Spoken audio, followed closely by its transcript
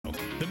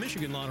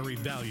Michigan Lottery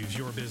values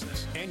your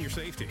business and your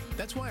safety.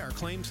 That's why our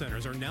claim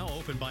centers are now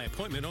open by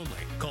appointment only.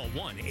 Call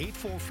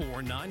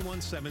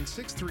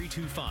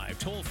 1-844-917-6325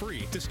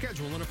 toll-free to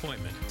schedule an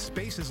appointment.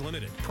 Space is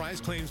limited.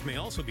 Prize claims may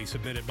also be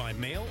submitted by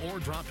mail or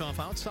dropped off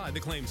outside the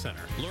claim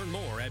center. Learn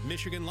more at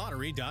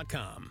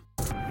MichiganLottery.com.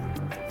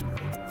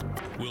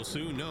 We'll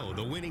soon know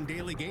the winning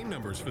daily game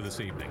numbers for this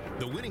evening.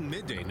 The winning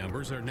midday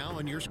numbers are now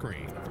on your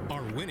screen.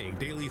 Our winning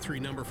daily 3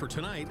 number for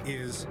tonight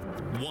is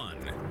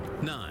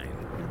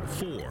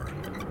 194.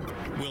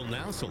 We'll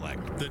now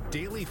select the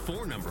daily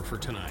 4 number for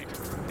tonight.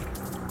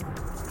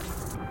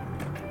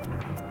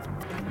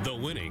 The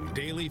winning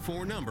daily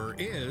 4 number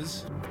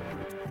is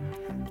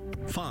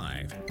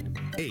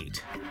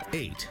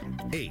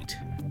 5888.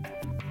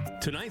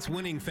 Tonight's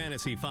winning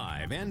Fantasy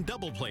 5 and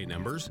double play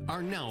numbers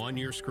are now on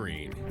your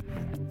screen.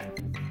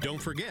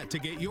 Don't forget to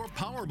get your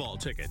Powerball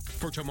ticket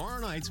for tomorrow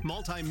night's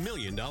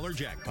multi-million-dollar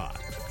jackpot.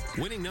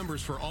 Winning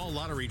numbers for all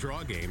lottery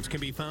draw games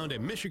can be found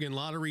at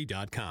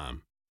MichiganLottery.com.